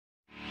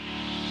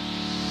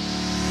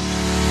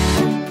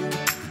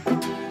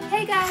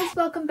guys,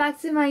 welcome back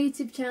to my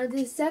YouTube channel.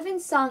 This is the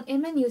 7th song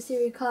in my new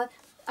series called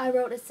I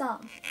Wrote a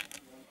Song.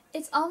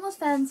 It's almost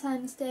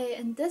Valentine's Day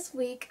and this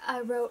week I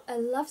wrote a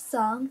love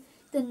song.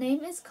 The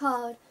name is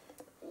called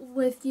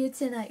With You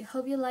Tonight.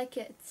 Hope you like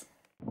it.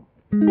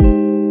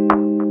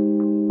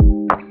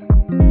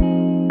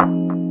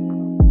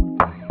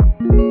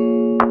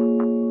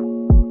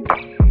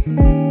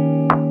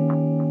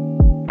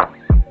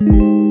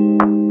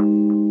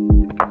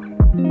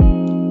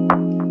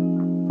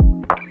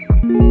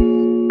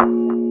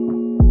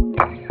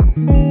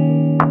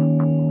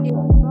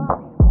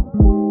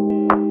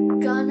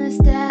 Gonna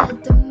stare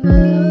at the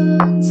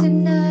moon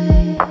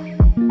tonight.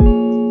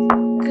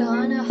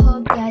 Gonna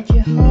hope that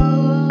you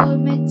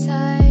hold me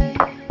tight.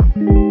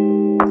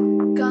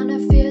 Gonna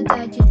feel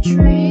that you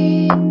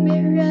treat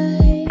me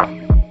right.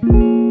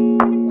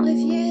 With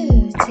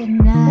you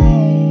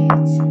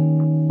tonight.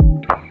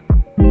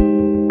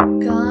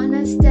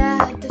 Gonna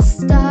stare at the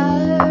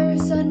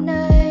stars all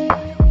night.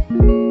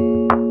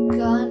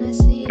 Gonna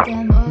see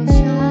them all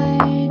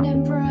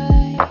shining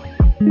bright.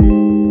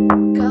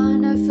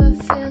 Gonna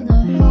fulfill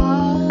the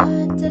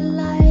heart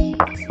delight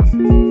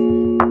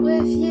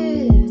with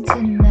you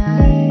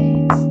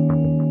tonight.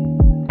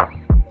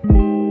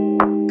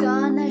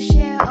 Gonna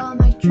share all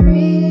my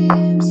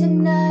dreams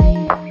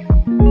tonight.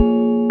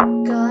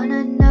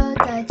 Gonna know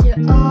that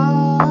you're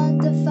all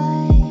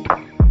divine.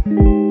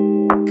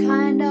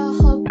 Kinda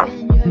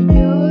hoping you're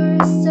your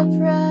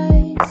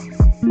surprise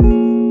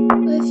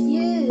with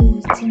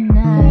you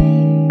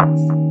tonight.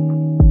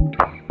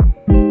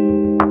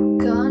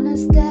 Gonna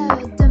stare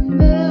at the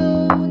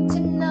moon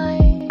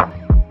tonight.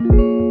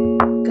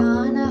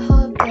 Gonna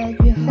hope that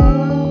you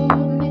hold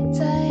me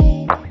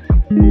tight.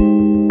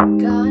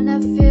 Gonna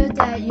feel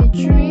that you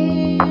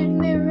treat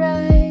me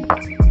right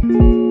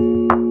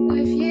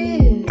with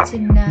you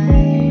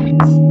tonight.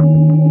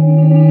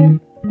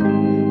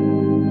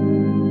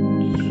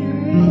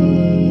 Dream,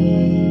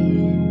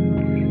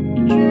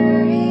 dream,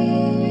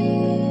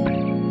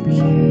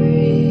 dream,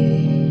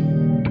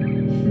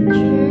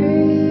 dream,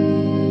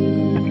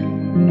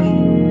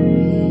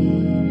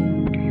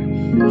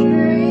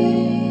 dream,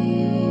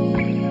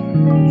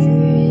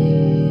 dream.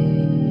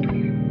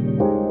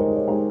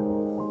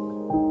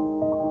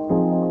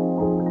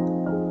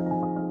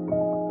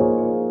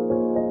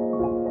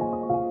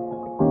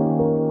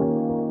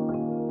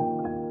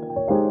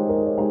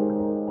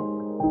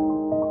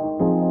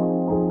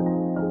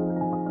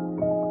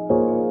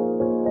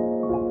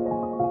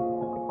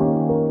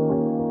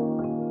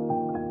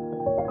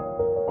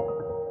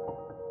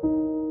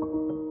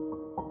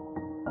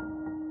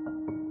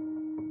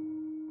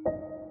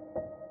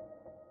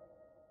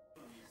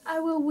 I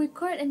will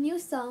record a new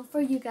song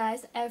for you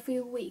guys every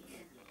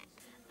week.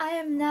 I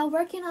am now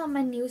working on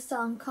my new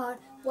song called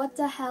What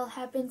the Hell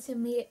Happened to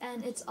Me,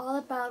 and it's all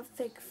about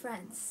fake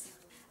friends.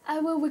 I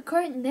will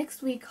record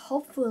next week,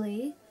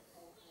 hopefully.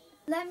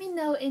 Let me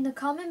know in the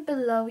comment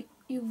below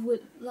you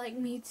would like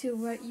me to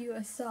write you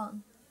a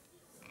song.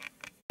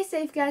 Stay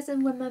safe guys,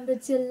 and remember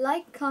to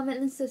like, comment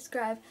and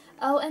subscribe.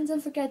 Oh, and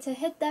don't forget to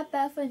hit that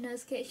bell for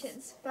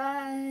notifications.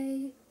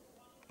 Bye!